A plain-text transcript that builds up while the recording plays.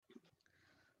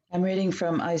I'm reading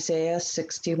from Isaiah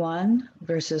 61,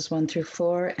 verses 1 through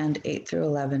 4 and 8 through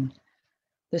 11.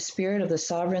 The Spirit of the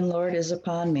Sovereign Lord is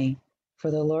upon me,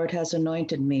 for the Lord has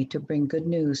anointed me to bring good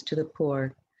news to the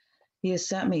poor. He has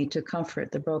sent me to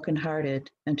comfort the brokenhearted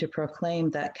and to proclaim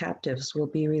that captives will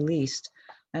be released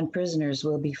and prisoners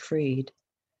will be freed.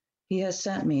 He has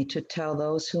sent me to tell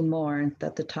those who mourn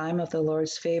that the time of the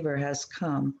Lord's favor has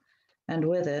come, and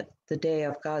with it, the day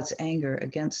of God's anger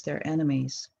against their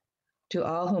enemies. To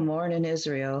all who mourn in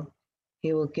Israel,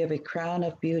 he will give a crown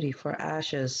of beauty for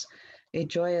ashes, a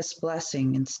joyous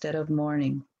blessing instead of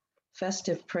mourning,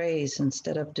 festive praise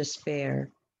instead of despair.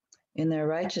 In their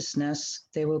righteousness,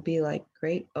 they will be like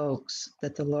great oaks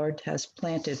that the Lord has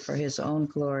planted for his own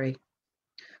glory.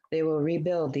 They will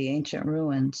rebuild the ancient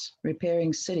ruins,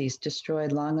 repairing cities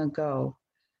destroyed long ago.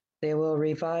 They will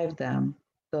revive them,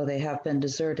 though they have been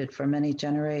deserted for many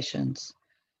generations.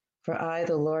 For I,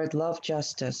 the Lord, love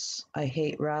justice. I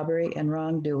hate robbery and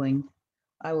wrongdoing.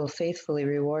 I will faithfully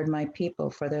reward my people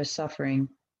for their suffering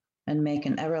and make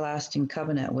an everlasting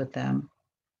covenant with them.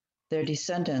 Their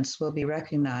descendants will be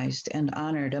recognized and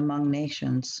honored among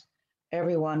nations.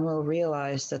 Everyone will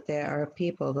realize that they are a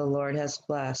people the Lord has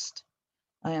blessed.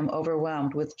 I am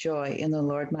overwhelmed with joy in the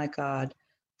Lord my God,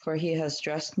 for he has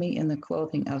dressed me in the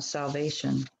clothing of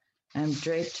salvation and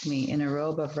draped me in a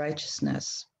robe of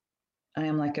righteousness. I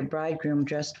am like a bridegroom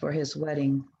dressed for his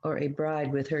wedding, or a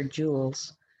bride with her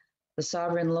jewels. The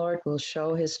sovereign Lord will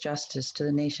show his justice to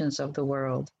the nations of the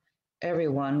world.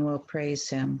 Everyone will praise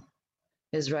him.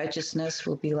 His righteousness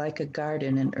will be like a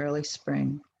garden in early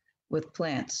spring, with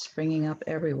plants springing up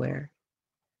everywhere.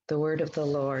 The word of the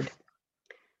Lord.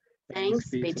 Thanks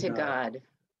be to God.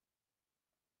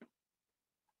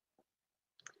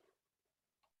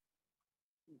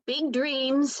 Big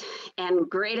dreams and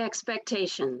great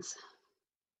expectations.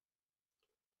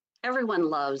 Everyone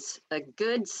loves a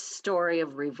good story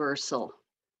of reversal,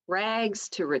 rags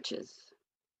to riches.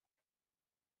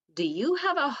 Do you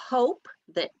have a hope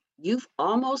that you've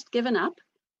almost given up?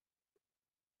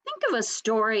 Think of a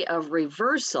story of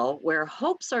reversal where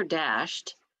hopes are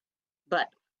dashed, but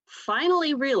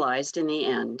finally realized in the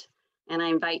end. And I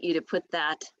invite you to put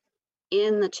that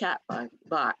in the chat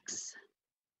box.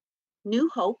 New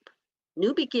hope,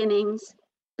 new beginnings,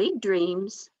 big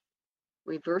dreams,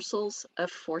 reversals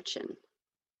of fortune.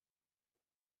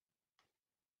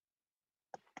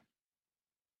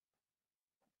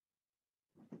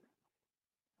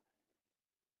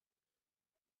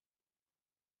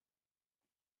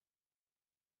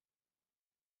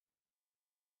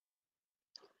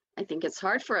 I think it's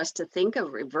hard for us to think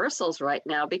of reversals right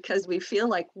now because we feel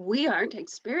like we aren't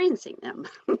experiencing them.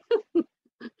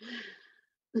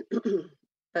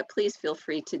 But please feel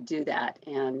free to do that,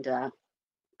 and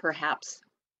perhaps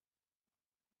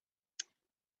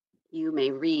you may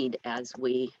read as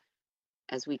we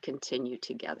continue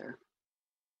together.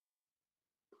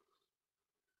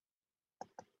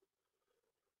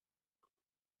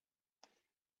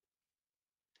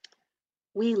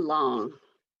 We long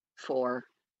for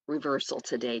reversal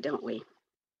today, don't we?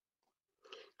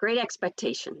 Great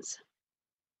expectations.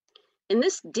 In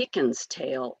this Dickens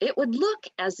tale, it would look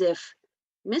as if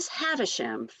Miss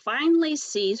Havisham finally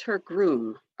sees her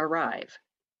groom arrive.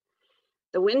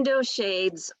 The window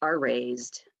shades are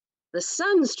raised. The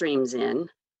sun streams in.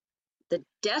 The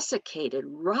desiccated,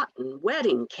 rotten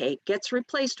wedding cake gets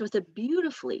replaced with a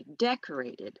beautifully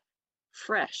decorated,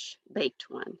 fresh baked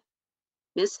one.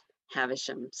 Miss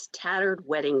Havisham's tattered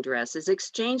wedding dress is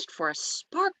exchanged for a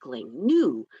sparkling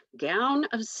new gown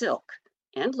of silk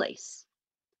and lace,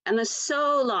 and the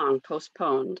so long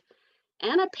postponed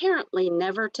and apparently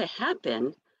never to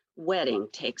happen wedding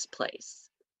takes place.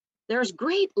 There's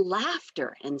great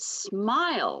laughter and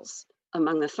smiles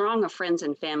among the throng of friends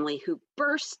and family who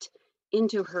burst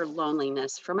into her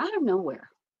loneliness from out of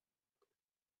nowhere.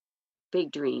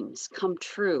 Big dreams come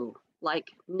true, like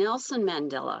Nelson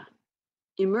Mandela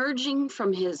emerging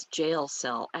from his jail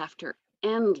cell after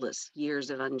endless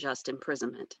years of unjust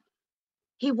imprisonment.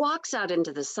 He walks out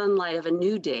into the sunlight of a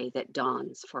new day that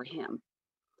dawns for him.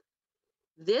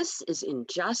 This is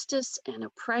injustice and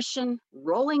oppression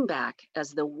rolling back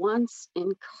as the once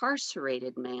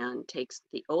incarcerated man takes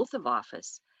the oath of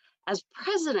office as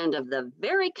president of the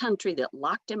very country that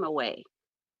locked him away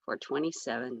for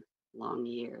 27 long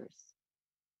years.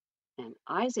 And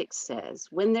Isaac says,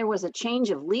 when there was a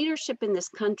change of leadership in this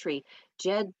country,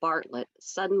 Jed Bartlett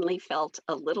suddenly felt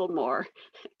a little more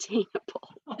attainable.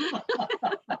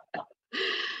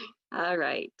 All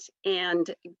right. And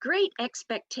great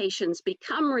expectations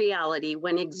become reality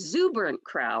when exuberant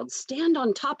crowds stand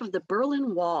on top of the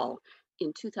Berlin Wall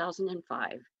in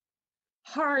 2005.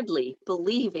 hardly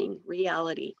believing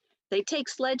reality. They take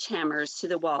sledgehammers to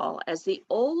the wall as the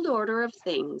old order of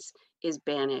things is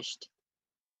banished.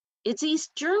 It's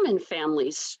East German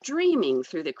families streaming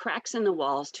through the cracks in the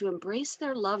walls to embrace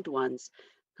their loved ones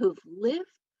who've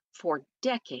lived for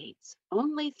decades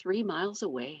only 3 miles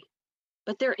away,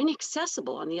 but they're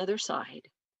inaccessible on the other side.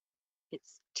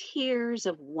 It's tears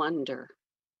of wonder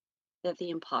that the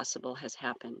impossible has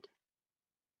happened.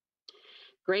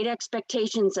 Great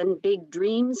expectations and big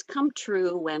dreams come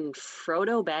true when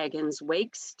Frodo Baggins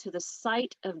wakes to the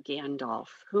sight of Gandalf,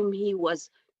 whom he was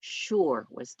sure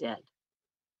was dead.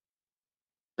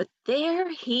 But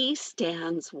there he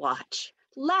stands watch,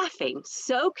 laughing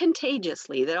so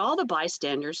contagiously that all the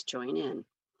bystanders join in.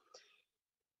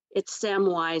 It's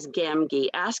Samwise Gamgee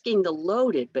asking the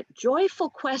loaded but joyful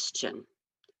question,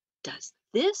 does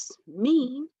this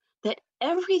mean that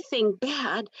everything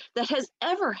bad that has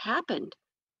ever happened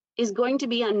is going to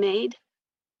be unmade?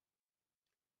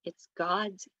 It's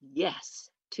God's yes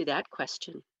to that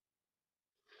question.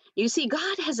 You see,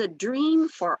 God has a dream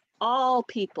for all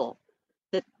people,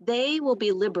 that they will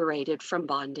be liberated from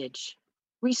bondage,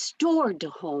 restored to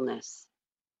wholeness,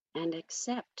 and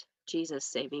accept Jesus'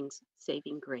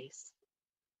 saving grace.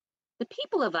 The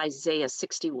people of Isaiah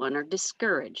 61 are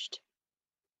discouraged.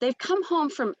 They've come home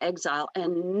from exile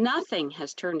and nothing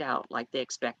has turned out like they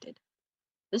expected.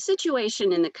 The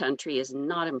situation in the country is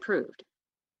not improved.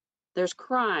 There's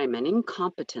crime and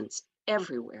incompetence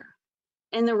everywhere,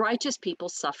 and the righteous people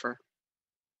suffer.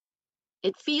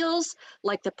 It feels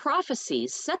like the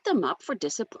prophecies set them up for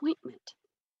disappointment.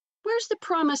 Where's the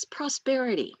promised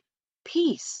prosperity,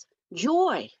 peace,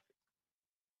 joy?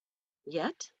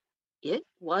 Yet it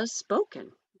was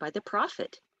spoken by the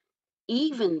prophet,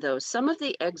 even though some of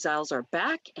the exiles are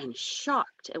back and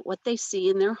shocked at what they see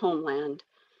in their homeland.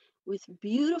 With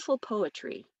beautiful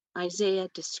poetry, Isaiah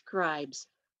describes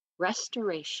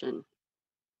restoration,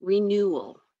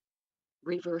 renewal,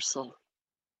 reversal.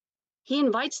 He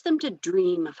invites them to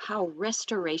dream of how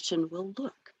restoration will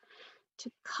look,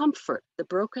 to comfort the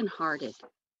brokenhearted,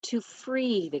 to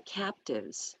free the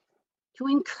captives, to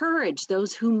encourage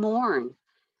those who mourn,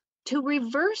 to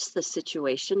reverse the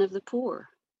situation of the poor.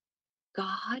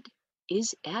 God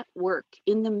is at work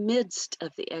in the midst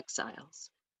of the exiles,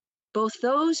 both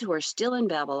those who are still in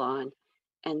Babylon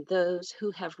and those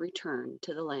who have returned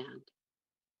to the land.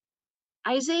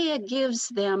 Isaiah gives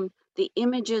them the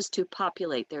images to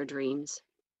populate their dreams.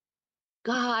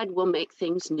 God will make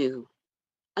things new,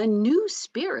 a new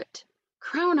spirit,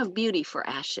 crown of beauty for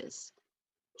ashes,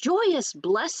 joyous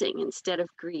blessing instead of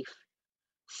grief,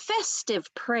 festive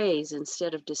praise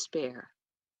instead of despair.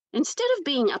 Instead of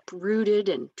being uprooted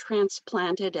and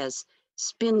transplanted as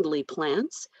spindly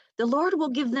plants, the Lord will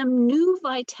give them new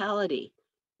vitality,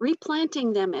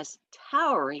 replanting them as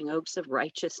towering oaks of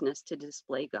righteousness to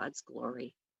display God's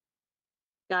glory.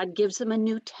 God gives them a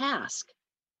new task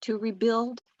to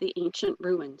rebuild the ancient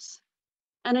ruins,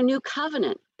 and a new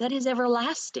covenant that is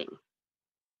everlasting,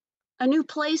 a new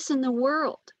place in the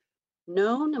world,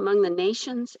 known among the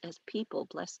nations as people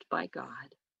blessed by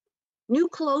God, new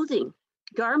clothing,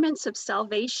 garments of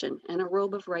salvation, and a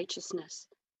robe of righteousness,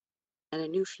 and a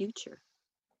new future.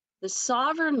 The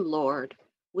sovereign Lord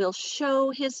will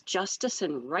show his justice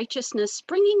and righteousness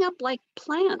springing up like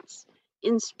plants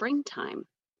in springtime,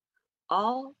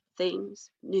 all things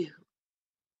new.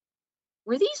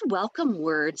 Were these welcome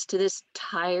words to this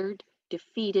tired,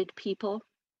 defeated people?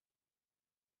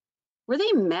 Were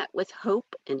they met with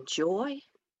hope and joy?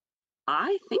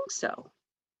 I think so.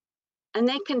 And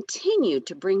they continued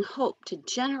to bring hope to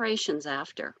generations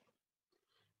after.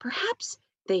 Perhaps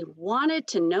they wanted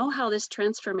to know how this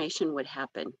transformation would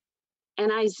happen.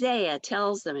 And Isaiah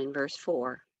tells them in verse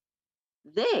 4,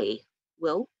 they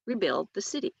will rebuild the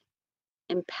city,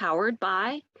 empowered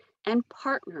by and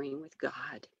partnering with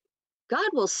God. God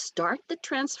will start the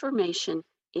transformation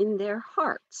in their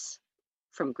hearts,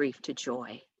 from grief to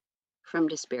joy, from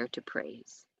despair to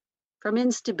praise, from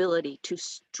instability to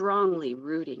strongly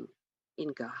rooting in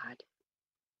God,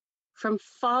 from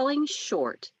falling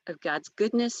short of God's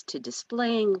goodness to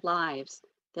displaying lives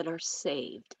that are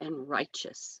saved and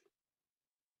righteous.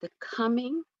 The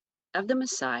coming of the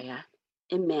Messiah,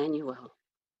 Emmanuel,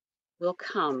 will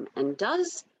come and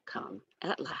does come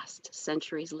at last,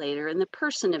 centuries later, in the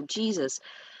person of Jesus.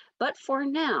 But for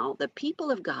now, the people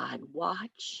of God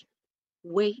watch,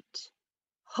 wait,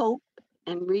 hope,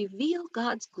 and reveal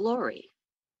God's glory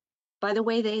by the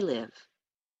way they live.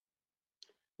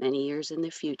 Many years in the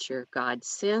future, God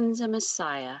sends a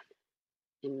Messiah,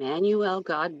 Emmanuel,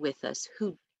 God with us,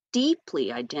 who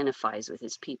deeply identifies with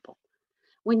his people,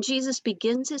 When Jesus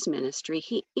begins his ministry,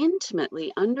 he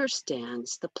intimately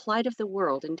understands the plight of the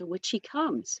world into which he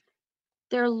comes.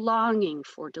 They're longing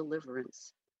for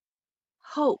deliverance,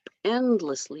 hope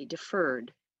endlessly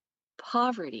deferred,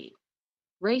 poverty,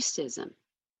 racism,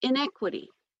 inequity.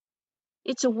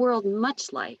 It's a world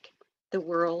much like the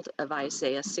world of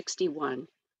Isaiah 61.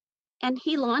 And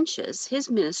he launches his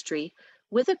ministry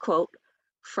with a quote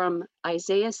from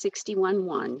Isaiah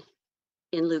 61:1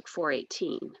 in Luke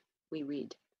 4:18. We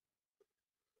read,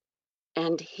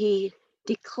 "And he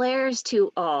declares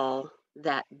to all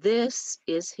that this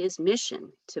is his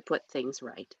mission to put things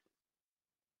right."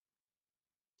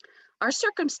 Our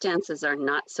circumstances are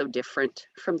not so different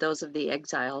from those of the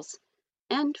exiles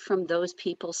and from those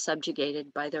people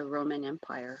subjugated by the Roman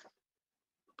Empire.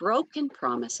 Broken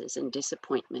promises and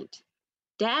disappointment,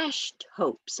 dashed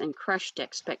hopes and crushed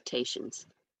expectations.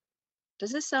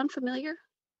 Does this sound familiar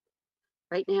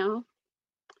right now?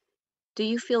 Do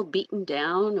you feel beaten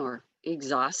down or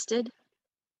exhausted?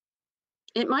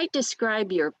 It might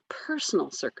describe your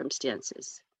personal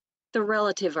circumstances, the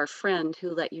relative or friend who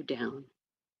let you down,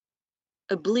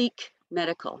 a bleak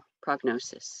medical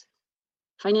prognosis,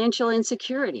 financial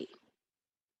insecurity,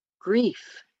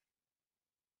 grief,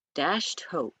 dashed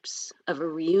hopes of a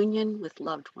reunion with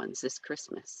loved ones this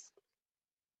Christmas.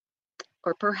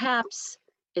 Or perhaps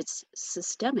it's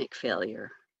systemic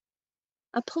failure,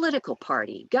 a political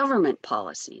party, government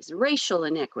policies, racial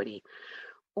inequity,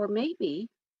 or maybe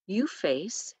you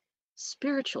face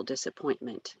spiritual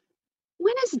disappointment.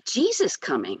 When is Jesus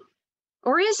coming?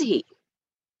 Or is he?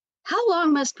 How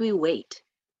long must we wait?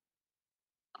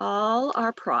 All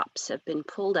our props have been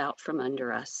pulled out from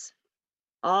under us.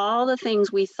 All the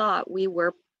things we thought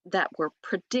that were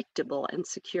predictable and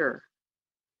secure.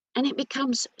 And it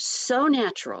becomes so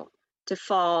natural to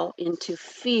fall into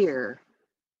fear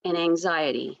and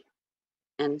anxiety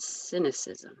and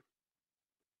cynicism.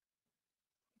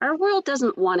 Our world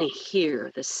doesn't want to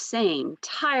hear the same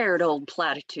tired old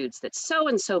platitudes that so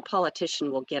and so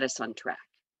politician will get us on track,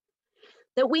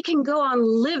 that we can go on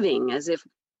living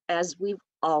as we've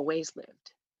always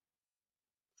lived.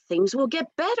 Things will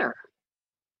get better.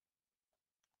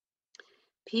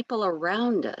 People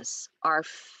around us are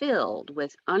filled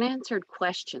with unanswered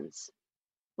questions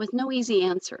with no easy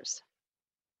answers.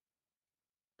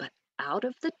 But out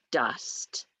of the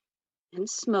dust and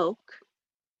smoke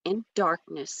and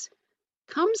darkness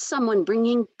comes someone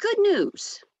bringing good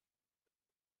news.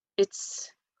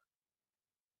 It's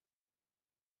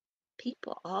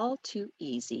people all too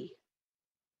easy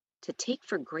to take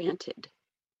for granted,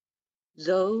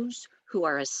 those who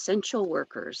are essential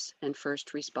workers and first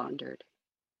responders.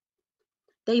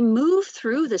 They move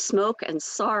through the smoke and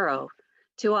sorrow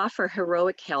to offer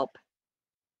heroic help,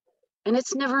 and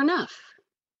it's never enough.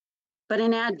 But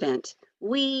in Advent,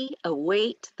 we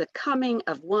await the coming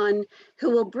of one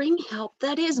who will bring help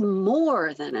that is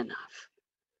more than enough,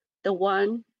 the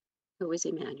one who is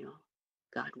Emmanuel,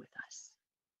 God with us.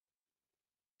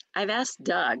 I've asked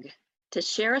Doug to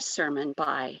share a sermon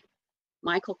by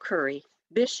Michael Curry,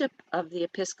 Bishop of the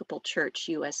Episcopal Church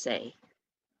USA.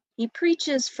 He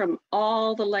preaches from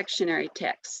all the lectionary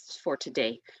texts for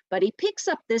today, but he picks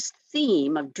up this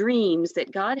theme of dreams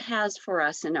that God has for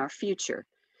us in our future,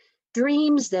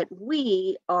 dreams that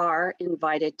we are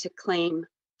invited to claim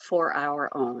for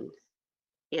our own.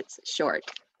 It's short.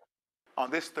 On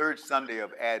this third Sunday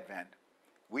of Advent,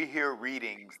 we hear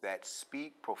readings that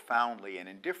speak profoundly and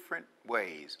in different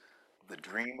ways the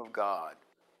dream of God,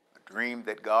 a dream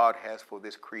that God has for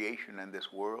this creation and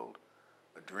this world,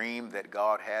 a dream that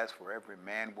God has for every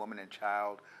man, woman, and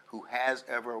child who has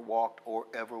ever walked or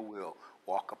ever will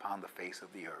walk upon the face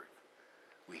of the earth.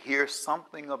 We hear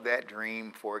something of that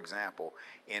dream, for example,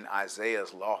 in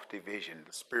Isaiah's lofty vision.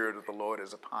 The Spirit of the Lord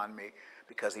is upon me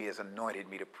because he has anointed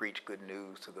me to preach good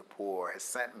news to the poor, has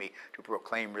sent me to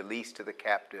proclaim release to the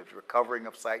captives, recovering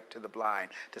of sight to the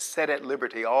blind, to set at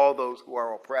liberty all those who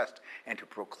are oppressed, and to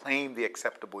proclaim the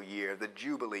acceptable year, the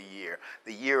Jubilee year,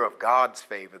 the year of God's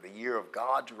favor, the year of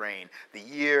God's reign, the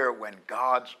year when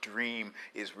God's dream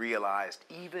is realized,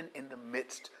 even in the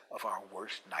midst of our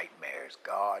worst nightmares.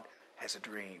 God has a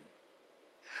dream.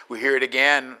 We hear it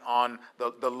again on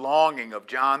the longing of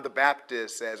John the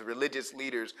Baptist as religious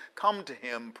leaders come to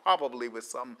him, probably with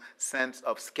some sense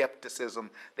of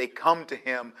skepticism. They come to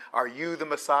him, "Are you the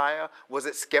Messiah?" Was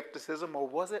it skepticism, or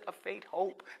was it a faint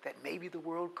hope that maybe the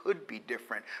world could be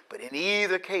different? But in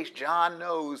either case, John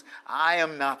knows, I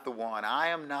am not the one. I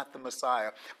am not the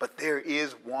Messiah. But there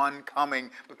is one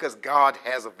coming because God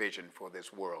has a vision for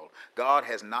this world. God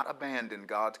has not abandoned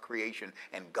God's creation,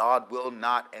 and God will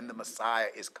not, and the Messiah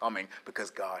is coming because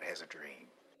God has a dream.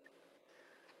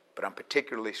 But I'm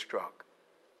particularly struck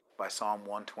by Psalm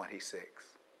 126.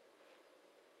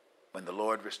 When the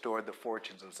Lord restored the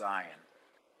fortunes of Zion,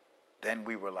 then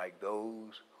we were like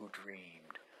those who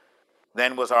dreamed.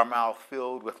 Then was our mouth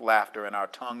filled with laughter and our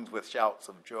tongues with shouts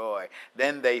of joy.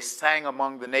 Then they sang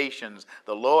among the nations,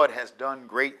 the Lord has done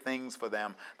great things for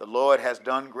them. The Lord has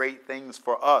done great things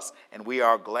for us, and we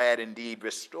are glad indeed.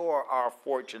 Restore our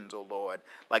fortunes, O Lord,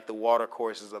 like the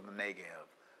watercourses of the Negev.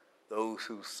 Those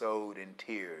who sowed in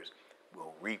tears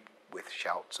will reap with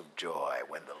shouts of joy.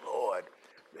 When the Lord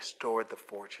restored the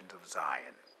fortunes of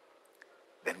Zion,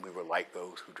 then we were like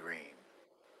those who dream.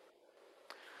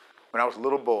 When I was a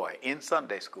little boy, in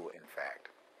Sunday school, in fact,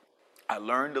 I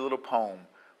learned a little poem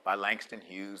by Langston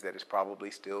Hughes that is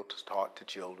probably still taught to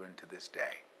children to this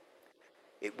day.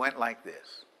 It went like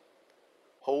this: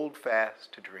 hold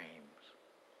fast to dreams,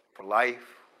 for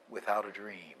life without a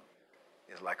dream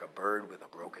is like a bird with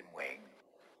a broken wing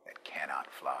that cannot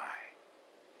fly.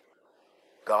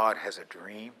 God has a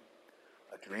dream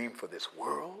for this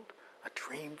world, a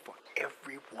dream for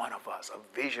every one of us,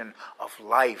 a vision of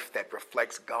life that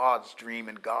reflects God's dream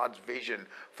and God's vision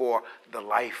for the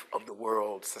life of the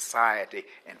world, society,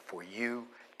 and for you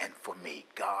and for me.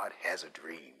 God has a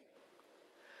dream.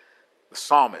 The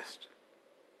psalmist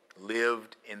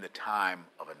lived in the time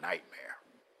of a nightmare.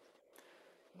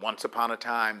 Once upon a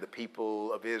time, the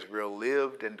people of Israel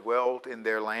lived and dwelt in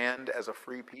their land as a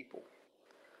free people.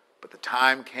 But the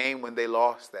time came when they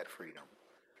lost that freedom,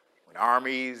 when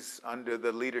armies under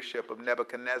the leadership of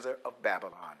Nebuchadnezzar of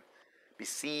Babylon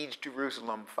besieged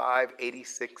Jerusalem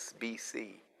 586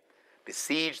 BC,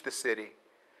 besieged the city,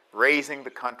 razing the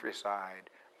countryside,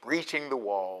 breaching the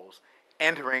walls,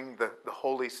 entering the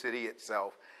holy city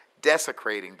itself,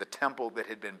 desecrating the temple that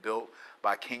had been built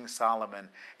by King Solomon,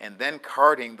 and then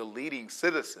carting the leading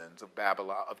citizens of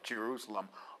Babylon, of Jerusalem,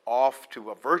 off to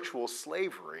a virtual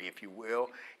slavery, if you will,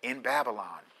 in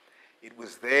Babylon. It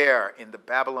was there in the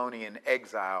Babylonian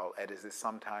exile, as it is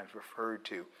sometimes referred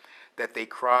to, that they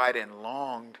cried and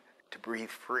longed to breathe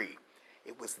free.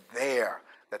 It was there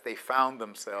that they found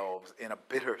themselves in a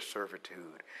bitter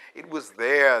servitude. It was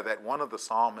there that one of the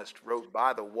psalmists wrote,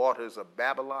 by the waters of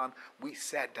Babylon, we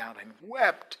sat down and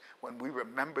wept when we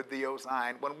remembered the O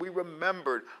Zion, when we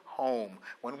remembered home,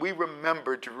 when we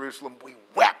remembered Jerusalem, we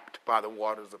wept by the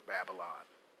waters of Babylon.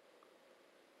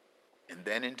 And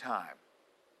then in time,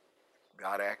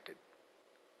 God acted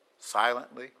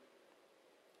silently,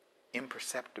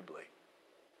 imperceptibly.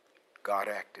 God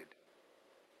acted.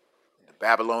 The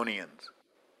Babylonians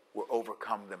were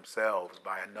overcome themselves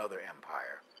by another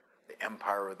empire, the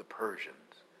empire of the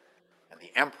Persians. And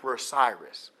the Emperor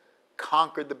Cyrus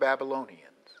conquered the Babylonians,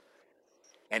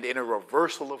 and in a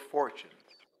reversal of fortunes,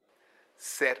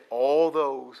 set all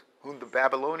those whom the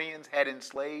Babylonians had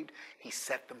enslaved, he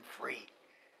set them free.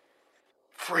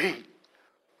 Free.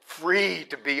 Free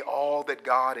to be all that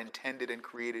God intended and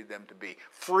created them to be.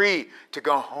 Free to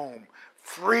go home.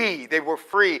 Free. They were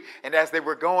free. And as they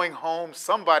were going home,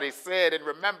 somebody said and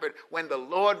remembered, when the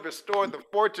Lord restored the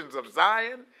fortunes of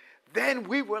Zion, then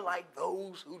we were like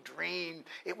those who dreamed.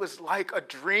 It was like a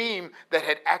dream that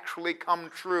had actually come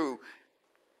true.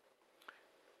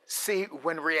 See,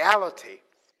 when reality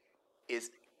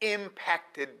is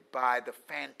impacted by the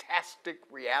fantastic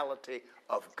reality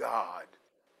of God,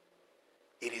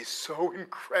 it is so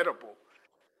incredible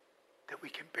that we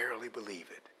can barely believe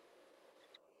it.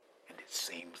 And it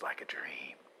seems like a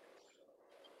dream.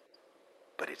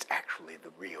 But it's actually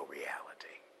the real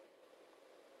reality.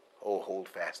 Oh, hold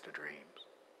fast to dreams.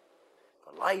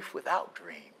 For life without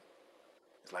dream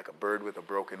is like a bird with a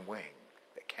broken wing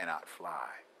that cannot fly.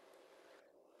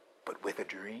 But with a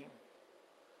dream,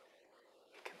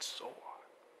 it can soar.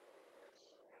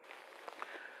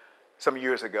 Some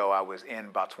years ago, I was in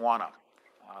Botswana,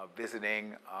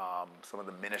 visiting some of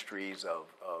the ministries of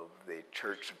the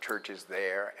churches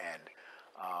there, and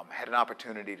had an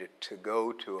opportunity to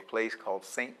go to a place called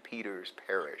St. Peter's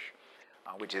Parish,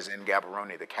 which is in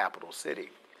Gaborone, the capital city.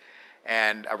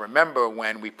 And I remember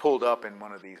when we pulled up in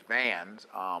one of these vans,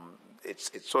 it's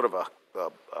sort of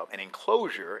an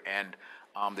enclosure, and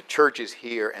the church is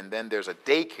here, and then there's a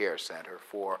daycare center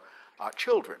for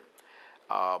children.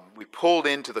 We pulled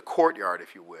into the courtyard,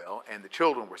 if you will, and the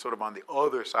children were sort of on the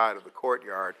other side of the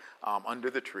courtyard under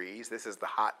the trees. This is the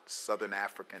hot Southern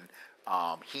African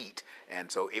heat,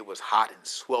 and so it was hot and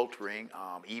sweltering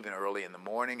even early in the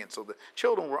morning, and so the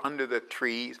children were under the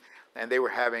trees and they were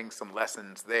having some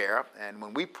lessons there. And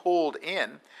when we pulled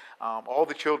in, all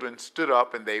the children stood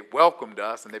up and they welcomed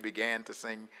us, and they began to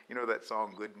sing, you know, that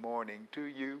song, "Good morning to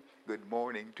you, good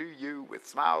morning to you," with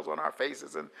smiles on our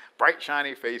faces and bright,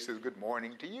 shiny faces, "Good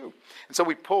morning to you." And so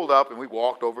we pulled up and we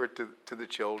walked over to the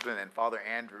children, and Father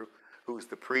Andrew, who's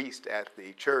the priest at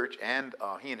the church, and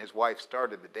he and his wife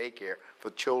started the daycare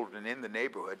for children in the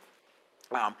neighborhood.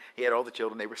 He had all the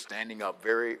children. They were standing up,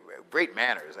 very great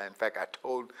manners. In fact, I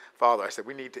told Father, I said,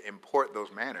 we need to import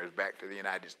those manners back to the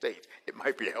United States. It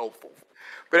might be helpful.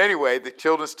 But anyway, the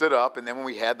children stood up, and then when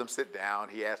we had them sit down,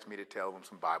 he asked me to tell them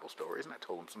some Bible stories, and I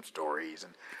told them some stories,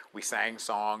 and we sang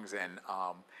songs, and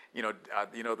you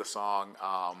know the song.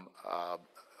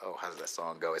 How does that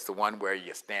song go? It's the one where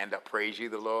you stand up, praise ye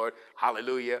the Lord,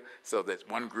 hallelujah. So that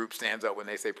one group stands up when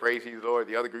they say praise ye the Lord,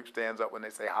 the other group stands up when they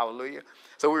say hallelujah.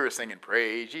 So we were singing,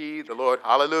 praise ye the Lord,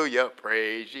 hallelujah,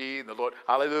 praise ye the Lord,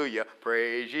 hallelujah,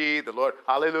 praise ye the Lord,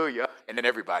 hallelujah. And then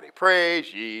everybody,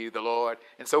 praise ye the Lord.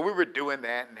 And so we were doing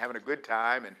that and having a good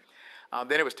time. And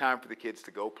then it was time for the kids to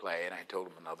go play, and I told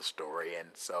them another story. And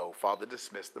so Father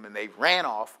dismissed them, and they ran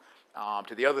off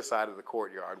to the other side of the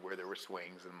courtyard where there were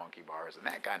swings and monkey bars and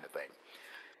that kind of thing.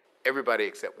 Everybody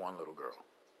except one little girl.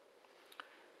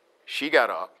 She got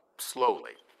up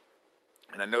slowly,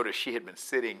 and I noticed she had been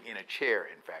sitting in a chair,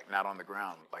 in fact, not on the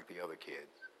ground like the other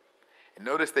kids. And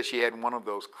noticed that she had one of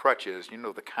those crutches, you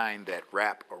know, the kind that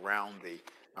wrap around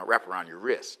your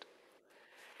wrist.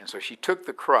 And so she took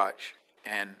the crutch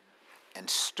and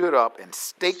stood up and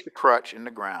staked the crutch in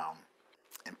the ground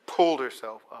and pulled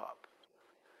herself up.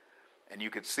 And you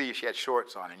could see she had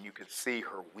shorts on, and you could see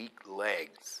her weak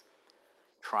legs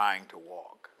trying to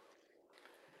walk.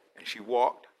 And she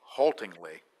walked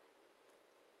haltingly,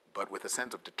 but with a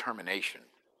sense of determination.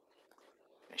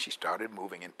 And she started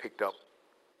moving and picked up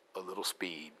a little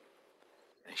speed,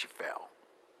 and she fell.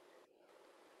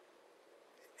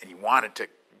 And you wanted to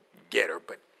get her,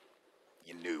 but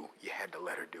you knew you had to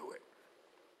let her do it.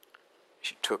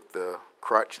 She took the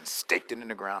crutch and staked it in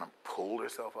the ground and pulled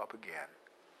herself up again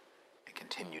and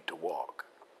continued to walk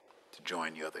to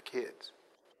join the other kids.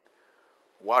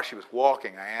 While she was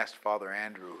walking, I asked Father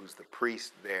Andrew, who's the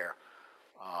priest there,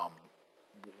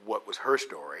 what was her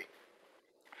story.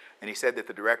 And he said that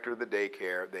the director of the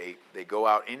daycare, they go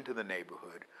out into the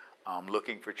neighborhood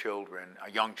looking for children,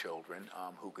 young children,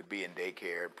 who could be in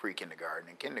daycare, pre-kindergarten,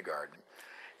 and kindergarten.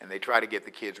 And they try to get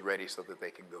the kids ready so that they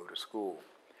can go to school.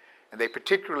 And they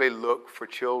particularly look for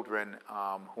children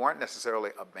who aren't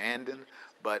necessarily abandoned,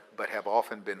 but have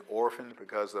often been orphaned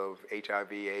because of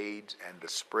HIV, AIDS, and the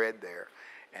spread there,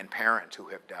 and parents who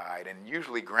have died, and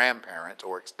usually grandparents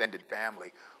or extended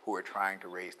family who are trying to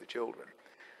raise the children.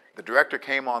 The director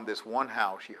came on this one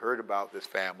house. She heard about this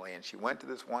family, and she went to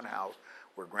this one house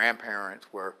where grandparents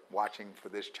were watching for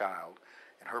this child,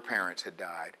 and her parents had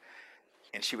died.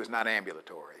 And she was not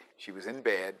ambulatory. She was in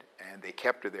bed, and they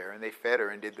kept her there, and they fed her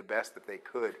and did the best that they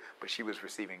could, but she was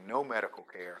receiving no medical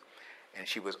care, and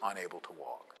she was unable to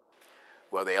walk.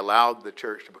 Well, they allowed the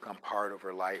church to become part of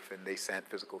her life, and they sent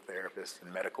physical therapists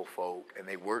and medical folk, and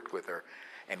they worked with her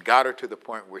and got her to the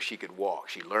point where she could walk.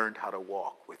 She learned how to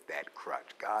walk with that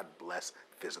crutch. God bless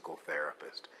physical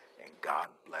therapists, and God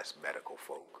bless medical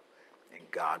folk, and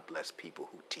God bless people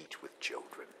who teach with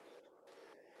children.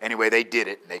 Anyway, they did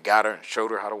it, and they got her and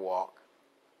showed her how to walk.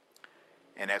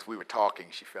 And as we were talking,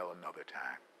 she fell another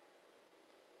time.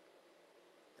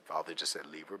 And Father just said,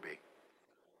 leave her be.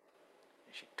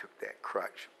 And she took that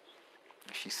crutch,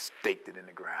 and she staked it in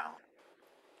the ground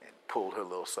and pulled her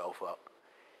little self up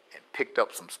and picked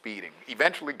up some speeding.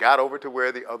 Eventually got over to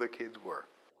where the other kids were.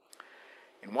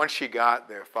 And once she got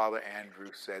there, Father Andrew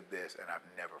said this, and I've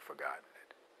never forgotten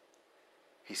it.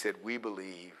 He said, we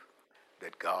believe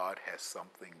that God has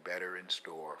something better in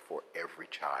store for every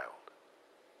child.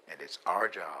 And it's our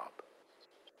job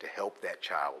to help that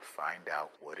child find out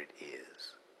what it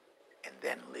is and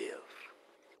then live.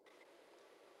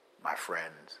 My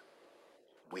friends,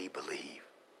 we believe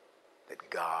that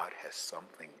God has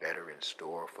something better in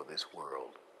store for this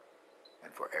world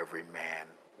and for every man,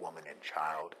 woman, and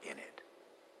child in it.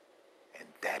 And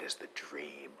that is the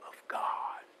dream of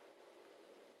God.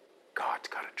 God's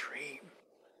got a dream.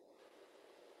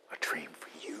 A dream for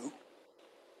you,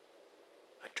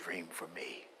 a dream for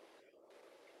me,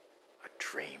 a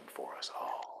dream for us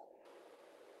all.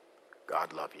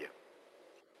 God love you.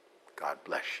 God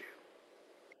bless you.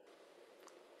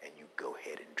 And you go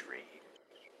ahead and dream.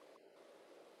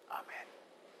 Amen.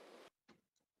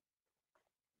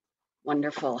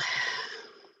 Wonderful.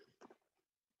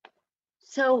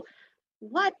 So,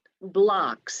 what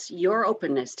blocks your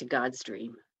openness to God's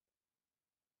dream?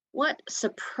 What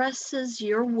suppresses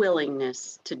your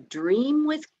willingness to dream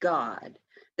with God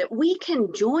that we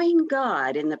can join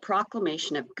God in the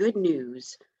proclamation of good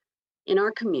news in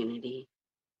our community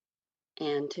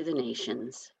and to the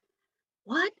nations?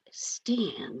 What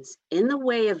stands in the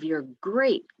way of your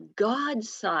great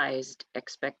God-sized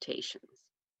expectations?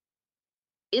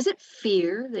 Is it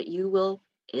fear that you will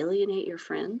alienate your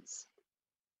friends?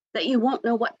 That you won't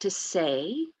know what to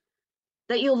say?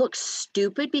 That you'll look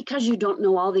stupid because you don't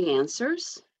know all the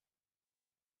answers?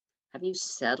 Have you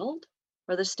settled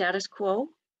for the status quo?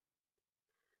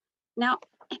 Now,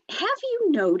 have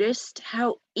you noticed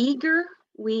how eager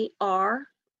we are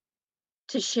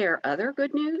to share other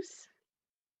good news?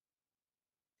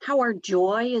 How our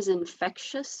joy is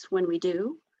infectious when we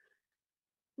do?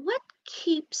 What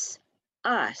keeps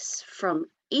us from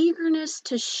eagerness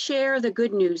to share the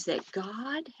good news that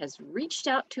God has reached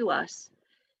out to us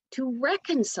to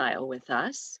reconcile with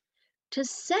us, to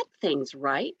set things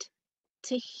right,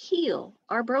 to heal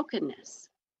our brokenness?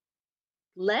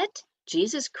 Let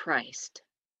Jesus Christ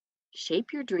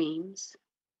shape your dreams,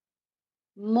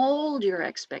 mold your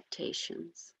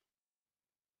expectations,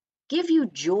 give you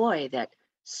joy that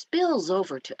spills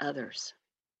over to others.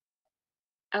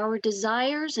 Our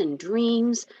desires and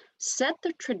dreams set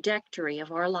the trajectory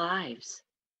of our lives.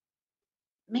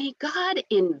 May God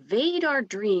invade our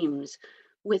dreams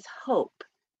with hope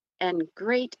and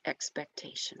great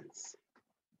expectations.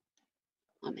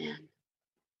 Amen.